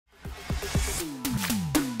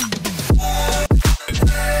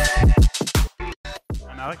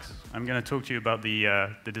Alex. I'm going to talk to you about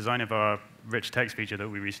the design of our rich text feature that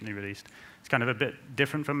we recently released. It's kind of a bit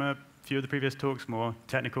different from a few of the previous talks, more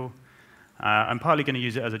technical. I'm partly going to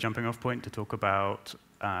use it as a jumping-off point to talk about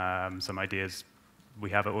some ideas we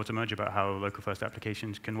have at Automerge about how local-first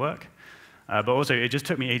applications can work. But also, it just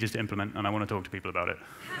took me ages to implement, and I want to talk to people about it.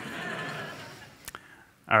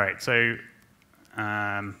 All right, so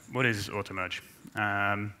what is Automerge?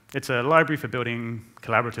 It's a library for building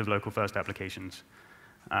collaborative local-first applications.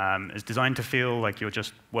 It's designed to feel like you're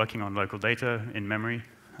just working on local data in memory,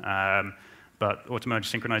 but Automerge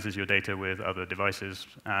synchronizes your data with other devices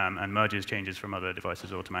and merges changes from other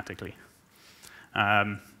devices automatically.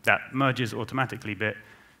 That merges automatically bit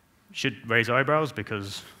should raise eyebrows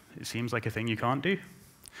because it seems like a thing you can't do.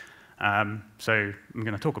 So I'm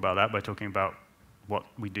going to talk about that by talking about what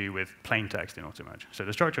we do with plain text in Automerge. So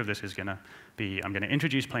the structure of this is going to be, I'm going to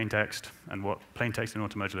introduce plain text and what plain text in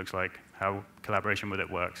Automerge looks like, how collaboration with it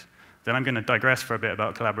works. Then I'm going to digress for a bit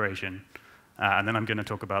about collaboration, and then I'm going to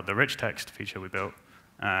talk about the rich text feature we built,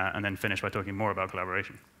 and then finish by talking more about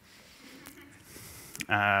collaboration.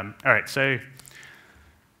 All right, so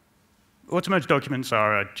Automerge documents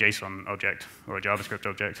are a JSON object, or a JavaScript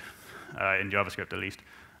object, in JavaScript at least.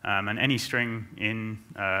 And any string in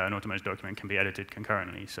an Automerge document can be edited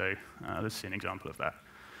concurrently. So let's see an example of that.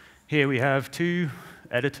 Here we have two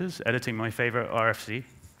editors editing my favorite RFC.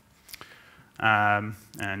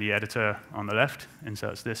 And the editor on the left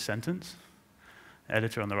inserts this sentence.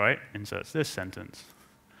 Editor on the right inserts this sentence.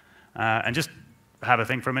 And just have a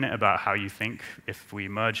think for a minute about how you think, if we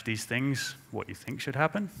merge these things, what you think should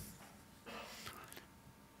happen.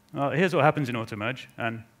 Well, here's what happens in Automerge.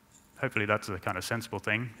 And hopefully that's a kind of sensible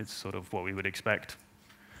thing. It's sort of what we would expect.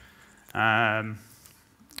 And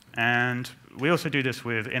we also do this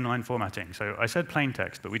with inline formatting. So I said plain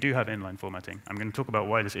text, but we do have inline formatting. I'm going to talk about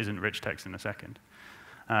why this isn't rich text in a second.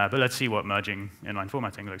 But let's see what merging inline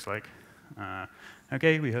formatting looks like.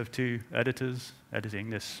 OK, we have two editors editing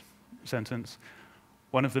this sentence.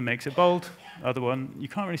 One of them makes it bold. Other one, you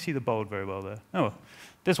can't really see the bold very well there. Oh,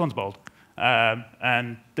 this one's bold.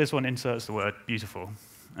 And this one inserts the word beautiful.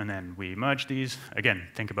 And then we merge these. Again,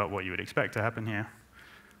 think about what you would expect to happen here.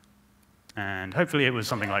 And hopefully it was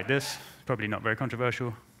something like this. Probably not very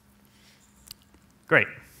controversial. Great.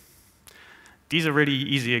 These are really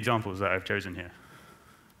easy examples that I've chosen here.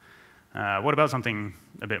 What about something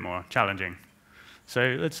a bit more challenging?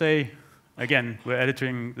 So let's say, again, we're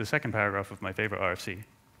editing the second paragraph of my favorite RFC.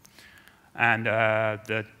 And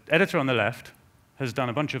the editor on the left has done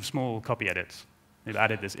a bunch of small copy edits. They've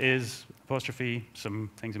added this is, apostrophe,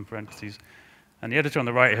 some things in parentheses. And the editor on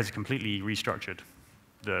the right has completely restructured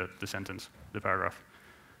the sentence, the paragraph.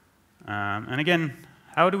 And again,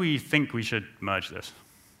 how do we think we should merge this?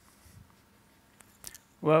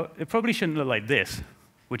 Well, it probably shouldn't look like this,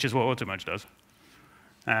 which is what Automerge does.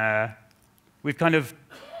 We've kind of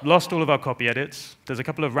lost all of our copy edits. There's a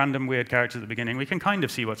couple of random weird characters at the beginning. We can kind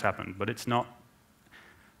of see what's happened, but it's not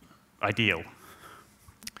ideal.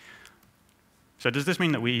 So does this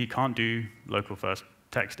mean that we can't do local-first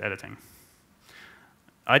text editing?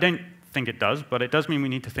 I don't think it does, but it does mean we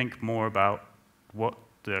need to think more about what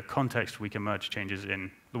the context we can merge changes in,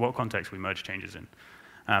 what context we merge changes in.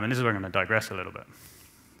 And this is where I'm going to digress a little bit.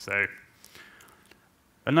 So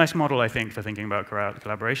a nice model, I think, for thinking about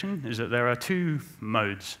collaboration is that there are two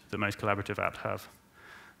modes that most collaborative apps have.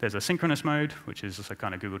 There's a synchronous mode, which is just a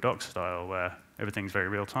kind of Google Docs style, where everything's very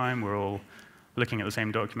real time. We're all looking at the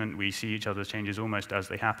same document, we see each other's changes almost as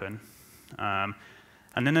they happen. And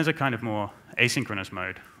then there's a kind of more asynchronous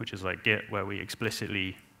mode, which is like Git, where we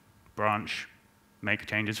explicitly branch, make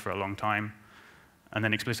changes for a long time, and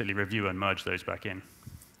then explicitly review and merge those back in.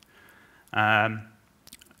 And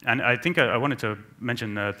I think I wanted to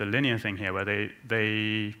mention the linear thing here, where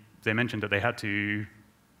they mentioned that they had to,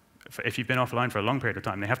 if you've been offline for a long period of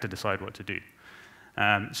time, they have to decide what to do.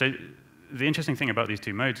 So the interesting thing about these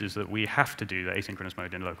two modes is that we have to do the asynchronous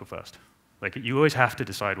mode in local first. Like, you always have to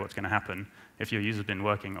decide what's going to happen if your user's been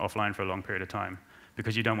working offline for a long period of time,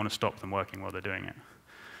 because you don't want to stop them working while they're doing it.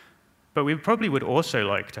 But we probably would also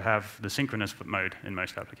like to have the synchronous mode in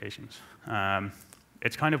most applications.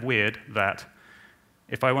 It's kind of weird that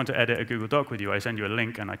if I want to edit a Google Doc with you, I send you a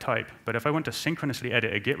link and I type. But if I want to synchronously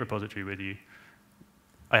edit a Git repository with you,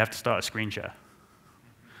 I have to start a screen share.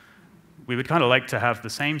 We would kind of like to have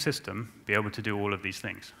the same system be able to do all of these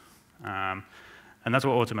things. And that's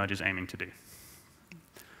what Automerge is aiming to do.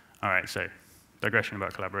 All right, so digression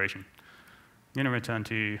about collaboration. I'm going to return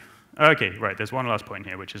to, OK, right, there's one last point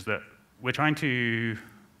here, which is that we're trying to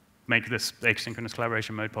make this asynchronous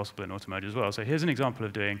collaboration mode possible in Automerge as well. So here's an example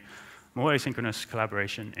of doing more asynchronous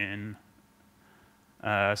collaboration in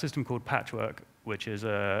a system called Patchwork, which is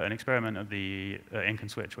an experiment of the ink and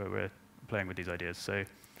switch where we're playing with these ideas. So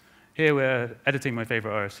here we're editing my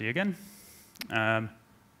favorite RFC again. Is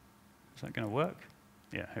that going to work?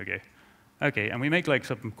 Yeah, okay. Okay, and we make like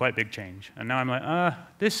some quite big change. And now I'm like,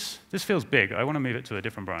 this feels big. I want to move it to a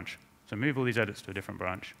different branch. So move all these edits to a different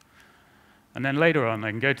branch. And then later on, I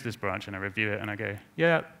can go to this branch and I review it and I go,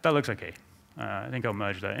 yeah, that looks okay. I think I'll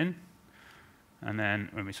merge that in. And then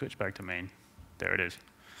when we switch back to main, there it is.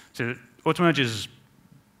 So Automerge is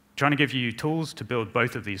trying to give you tools to build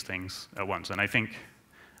both of these things at once. And I think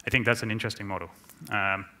that's an interesting model.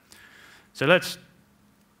 So let's,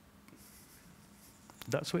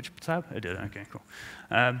 did that switch tab? It did, okay, cool.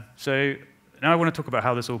 So now I want to talk about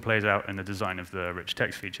how this all plays out in the design of the rich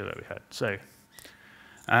text feature that we had. So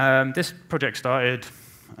this project started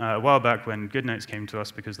a while back when GoodNotes came to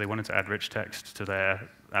us because they wanted to add rich text to their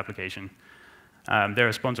application. They're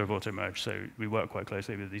a sponsor of Automerge, so we work quite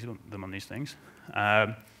closely with them on these things.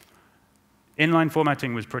 Inline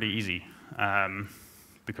formatting was pretty easy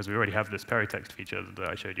because we already have this peritext feature that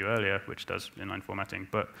I showed you earlier, which does inline formatting,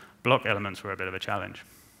 but block elements were a bit of a challenge.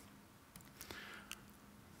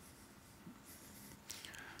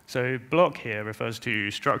 So block here refers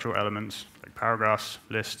to structural elements like paragraphs,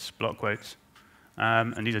 lists, block quotes,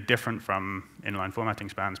 and these are different from inline formatting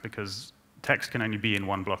spans because text can only be in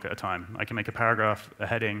one block at a time. I can make a paragraph a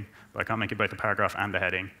heading, but I can't make it both a paragraph and a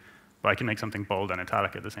heading, but I can make something bold and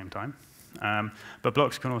italic at the same time. But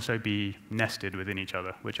blocks can also be nested within each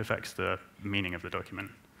other, which affects the meaning of the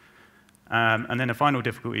document. And then the final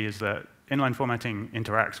difficulty is that inline formatting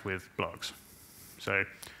interacts with blocks. So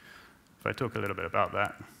if I talk a little bit about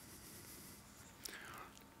that,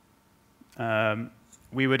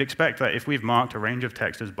 we would expect that if we've marked a range of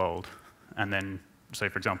text as bold, and then, say,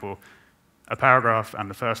 for example, a paragraph and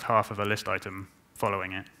the first half of a list item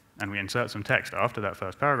following it, and we insert some text after that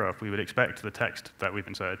first paragraph, we would expect the text that we've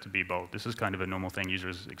inserted to be bold. This is kind of a normal thing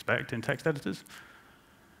users expect in text editors.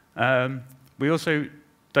 We also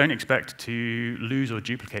don't expect to lose or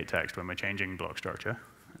duplicate text when we're changing block structure,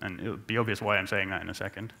 and it'll be obvious why I'm saying that in a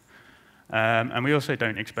second. And we also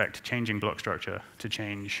don't expect changing block structure to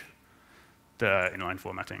change the inline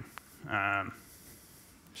formatting.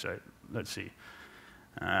 So let's see.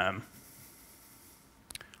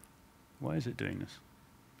 Why is it doing this?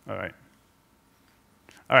 All right.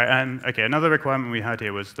 All right, and okay, another requirement we had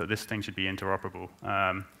here was that this thing should be interoperable.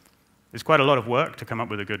 It's quite a lot of work to come up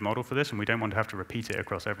with a good model for this, and we don't want to have to repeat it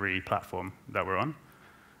across every platform that we're on.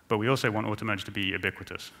 But we also want Automerge to be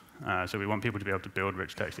ubiquitous. So we want people to be able to build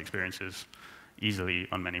rich text experiences easily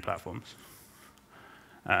on many platforms.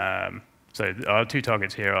 So our two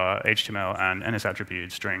targets here are HTML and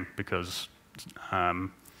NS-attributed string, because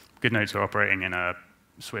GoodNotes are operating in a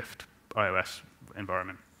Swift iOS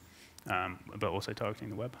environment, but also targeting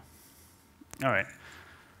the web. All right.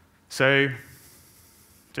 So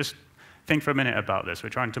just think for a minute about this. We're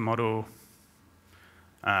trying to model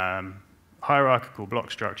hierarchical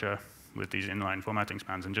block structure with these inline formatting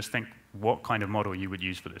spans, and just think what kind of model you would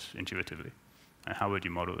use for this intuitively, and how would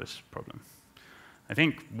you model this problem. I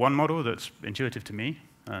think one model that's intuitive to me,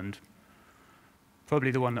 and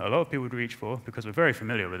probably the one that a lot of people would reach for, because we're very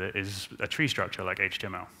familiar with it, is a tree structure like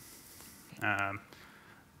HTML.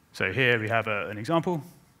 So here we have an example.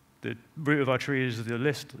 The root of our tree is the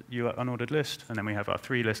list, unordered list, and then we have our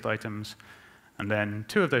 3 list items. And then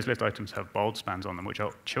 2 of those list items have bold spans on them, which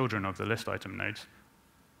are children of the list item nodes.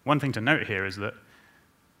 One thing to note here is that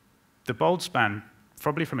the bold span,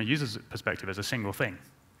 probably from a user's perspective, is a single thing.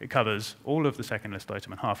 It covers all of the second list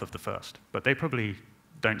item and half of the first, but they probably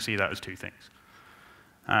don't see that as 2 things.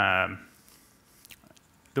 Another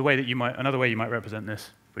way you might represent this,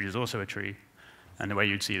 which is also a tree, and the way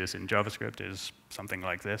you'd see this in JavaScript is something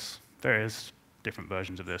like this. Various different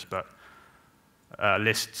versions of this, but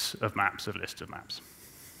lists of maps of lists of maps.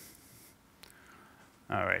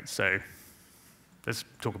 All right, so let's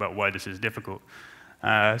talk about why this is difficult.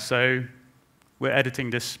 So we're editing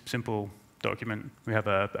this simple document. We have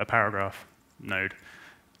a paragraph node.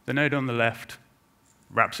 The node on the left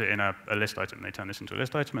wraps it in a list item. They turn this into a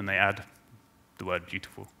list item, and they add the word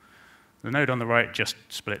beautiful. The node on the right just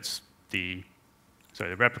splits the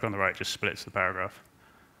replica on the right just splits the paragraph.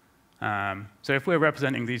 So if we're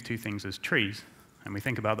representing these 2 things as trees, and we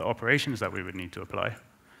think about the operations that we would need to apply,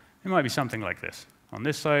 it might be something like this. On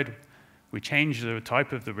this side, we change the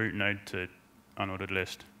type of the root node to unordered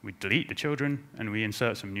list. We delete the children, and we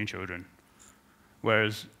insert some new children.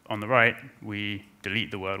 Whereas on the right, we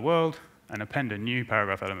delete the word world and append a new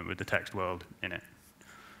paragraph element with the text world in it.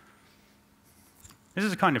 This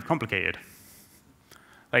is kind of complicated.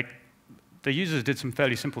 Like, the users did some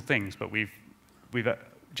fairly simple things, but we've we've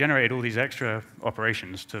generated all these extra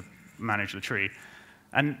operations to manage the tree.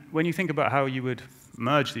 And when you think about how you would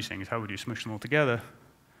merge these things, how would you smush them all together,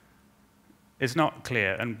 it's not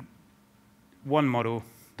clear. And one model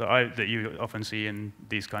that you often see in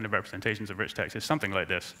these kind of representations of rich text is something like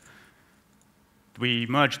this. We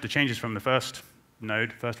merged the changes from the first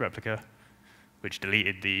node, first replica, which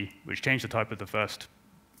changed the type of the first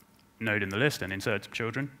node in the list and inserted some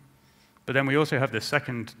children. But then we also have this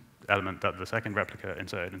second element that the second replica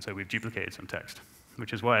inserted, and so we've duplicated some text,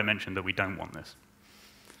 which is why I mentioned that we don't want this.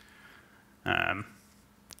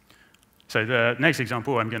 So the next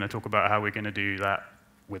example, I'm going to talk about how we're going to do that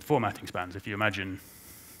with formatting spans. If you imagine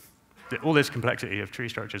all this complexity of tree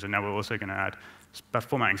structures, and now we're also going to add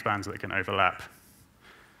formatting spans that can overlap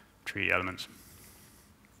tree elements.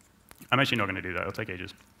 I'm actually not going to do that. It'll take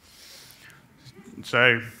ages.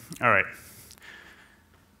 So, all right.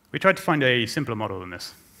 We tried to find a simpler model than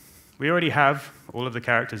this. We already have all of the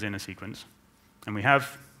characters in a sequence, and we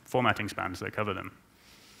have formatting spans that cover them.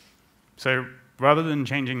 So rather than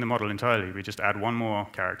changing the model entirely, we just add one more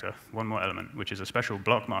character, one more element, which is a special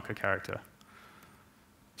block marker character.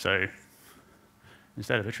 So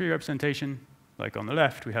instead of a tree representation, like on the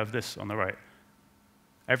left, we have this on the right.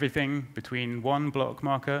 Everything between one block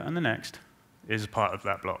marker and the next is part of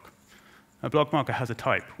that block. A block marker has a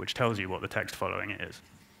type, which tells you what the text following it is.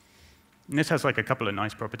 And this has like a couple of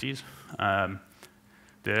nice properties.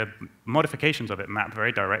 The modifications of it map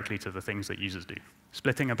very directly to the things that users do.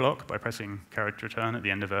 Splitting a block by pressing carriage return at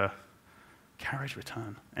the end of a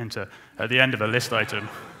enter at the end of a list item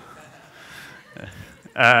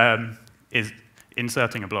is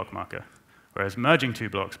inserting a block marker, whereas merging two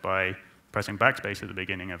blocks by pressing backspace at the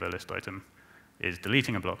beginning of a list item is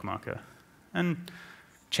deleting a block marker, and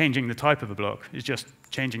changing the type of a block is just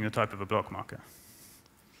changing the type of a block marker.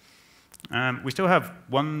 We still have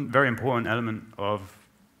one very important element of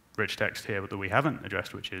rich text here that we haven't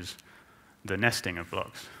addressed, which is the nesting of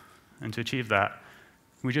blocks. And to achieve that,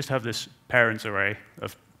 we just have this parents array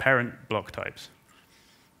of parent block types.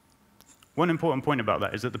 One important point about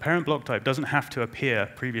that is that the parent block type doesn't have to appear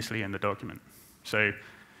previously in the document. So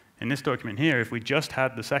in this document here, if we just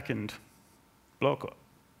had the second block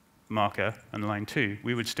marker and line 2,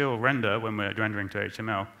 we would still render, when we're rendering to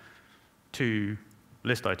HTML, 2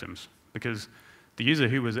 list items, because the user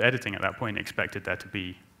who was editing at that point expected there to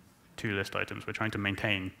be 2 list items. We're trying to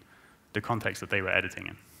maintain the context that they were editing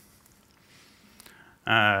in.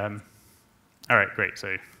 All right, great.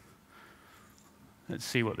 So let's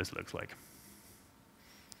see what this looks like.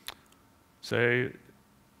 So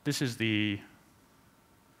this is the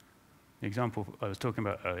example I was talking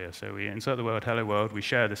about earlier. So we insert the word hello world, we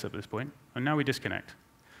share this at this point, and now we disconnect.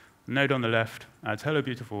 The node on the left adds hello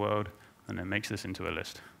beautiful world, and then makes this into a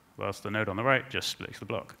list, whilst the node on the right just splits the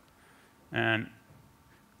block. And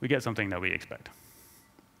we get something that we expect.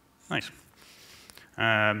 Nice.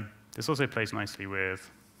 This also plays nicely with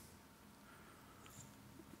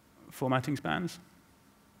formatting spans.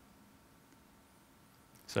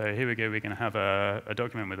 So here we go, we're going to have a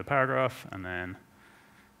document with a paragraph, and then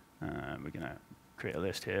we're going to create a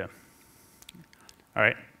list here. All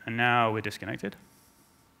right, and now we're disconnected.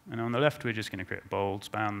 And on the left, we're just going to create a bold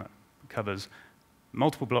span that covers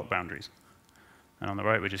multiple block boundaries. And on the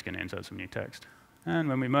right, we're just going to insert some new text. And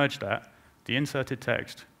when we merge that, the inserted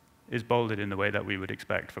text is bolded in the way that we would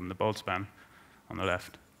expect from the bold span on the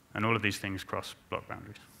left. And all of these things cross block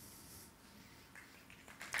boundaries.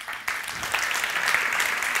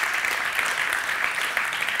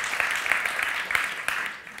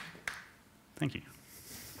 Thank you.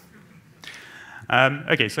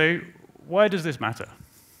 OK, so why does this matter?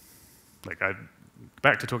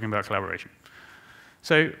 Back to talking about collaboration.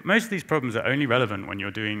 So most of these problems are only relevant when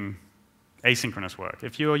you're doing asynchronous work.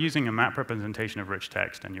 If you're using a map representation of rich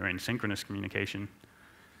text and you're in synchronous communication,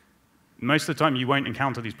 most of the time you won't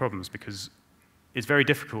encounter these problems because it's very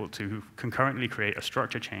difficult to concurrently create a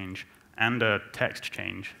structure change and a text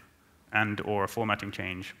change and or a formatting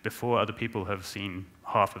change before other people have seen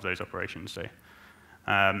half of those operations, say.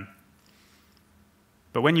 But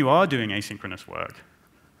when you are doing asynchronous work,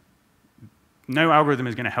 no algorithm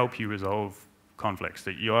is going to help you resolve conflicts.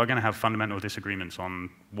 That you are going to have fundamental disagreements on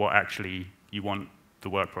what actually you want the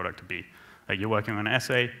work product to be. Like you're working on an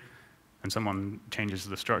essay, and someone changes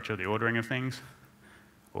the structure, the ordering of things,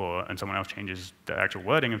 and someone else changes the actual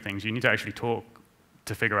wording of things. You need to actually talk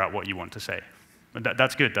to figure out what you want to say. And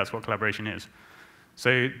that's good. That's what collaboration is.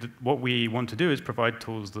 So what we want to do is provide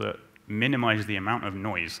tools that minimize the amount of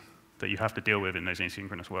noise that you have to deal with in those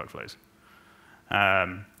asynchronous workflows.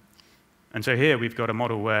 And so here we've got a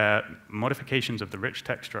model where modifications of the rich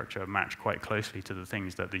text structure match quite closely to the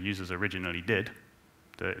things that the users originally did,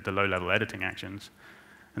 the low-level editing actions.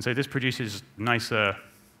 And so this produces nicer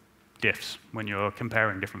diffs when you're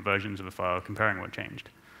comparing different versions of a file, comparing what changed.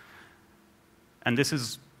 And this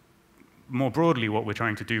is more broadly what we're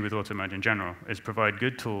trying to do with Automerge in general, is provide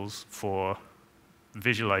good tools for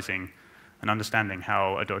visualizing and understanding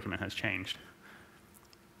how a document has changed.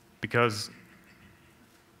 Because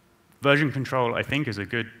version control, I think, is a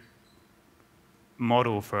good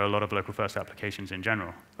model for a lot of local first applications in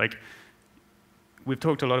general. Like, we've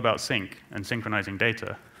talked a lot about sync and synchronizing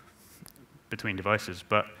data between devices,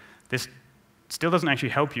 but this still doesn't actually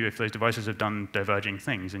help you if those devices have done diverging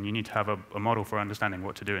things, and you need to have a model for understanding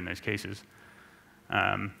what to do in those cases.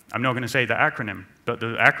 I'm not going to say the acronym, but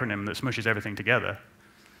the acronym that smushes everything together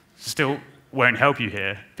still won't help you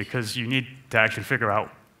here, because you need to actually figure out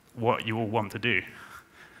what you all want to do.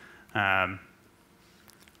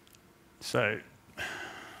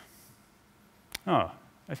 Oh,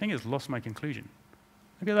 I think it's lost my conclusion.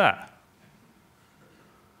 Look at that.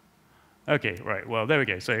 OK, right, well, there we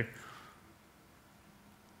go. So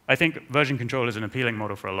I think version control is an appealing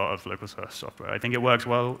model for a lot of local source software. I think it works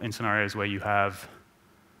well in scenarios where you have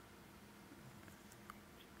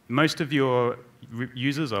most of your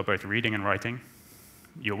users are both reading and writing.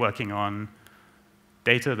 You're working on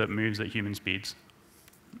data that moves at human speeds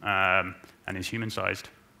and is human-sized.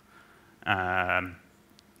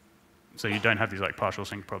 So you don't have these like partial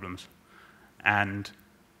sync problems. And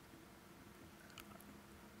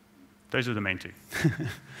those are the main two.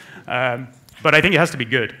 But I think it has to be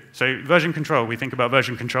good. So version control, we think about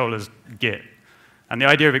version control as Git. And the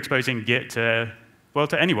idea of exposing Git to, well,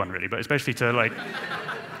 to anyone really, but especially to like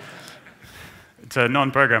to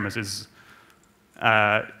non-programmers is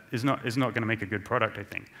not going to make a good product, I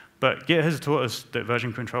think. But Git has taught us that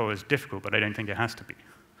version control is difficult, but I don't think it has to be.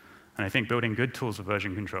 And I think building good tools for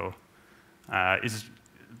version control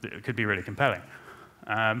could be really compelling.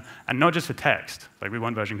 And not just for text. Like, we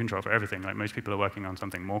want version control for everything. Like, most people are working on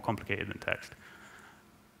something more complicated than text.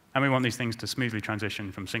 And we want these things to smoothly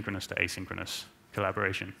transition from synchronous to asynchronous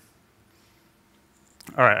collaboration.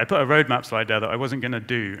 All right, I put a roadmap slide there that I wasn't going to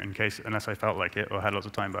do unless I felt like it or had lots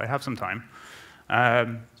of time, but I have some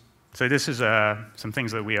time. So this is some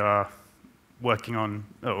things that we are working on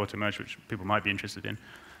at Automerge, which people might be interested in.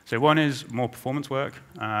 So one is more performance work.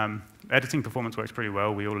 Editing performance works pretty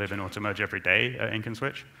well. We all live in Automerge every day at Ink and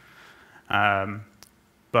Switch.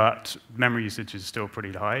 But memory usage is still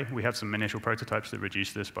pretty high. We have some initial prototypes that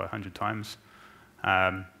reduce this by 100 times.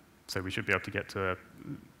 So we should be able to get to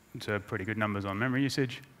pretty good numbers on memory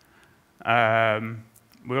usage.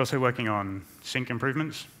 We're also working on sync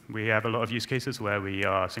improvements. We have a lot of use cases where we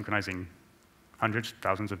are synchronizing hundreds,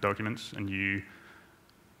 thousands of documents, and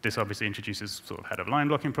this obviously introduces sort of head-of-line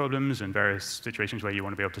blocking problems and various situations where you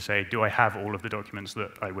want to be able to say, do I have all of the documents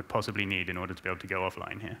that I would possibly need in order to be able to go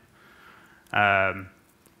offline here?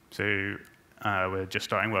 So we're just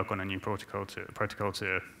starting work on a new protocol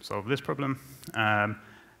to solve this problem.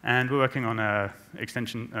 And we're working on an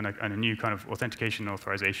extension and a new kind of authentication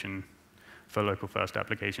authorization for local first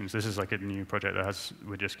applications. This is like a new project that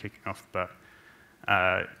we're just kicking off, but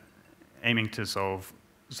aiming to solve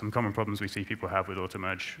some common problems we see people have with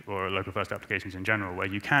Automerge or local first applications in general, where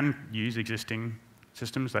you can use existing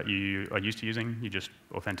systems that you are used to using. You just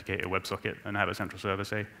authenticate a WebSocket and have a central server,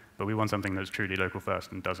 say. But we want something that's truly local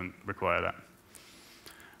first and doesn't require that.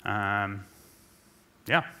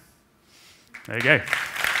 Yeah. There you go.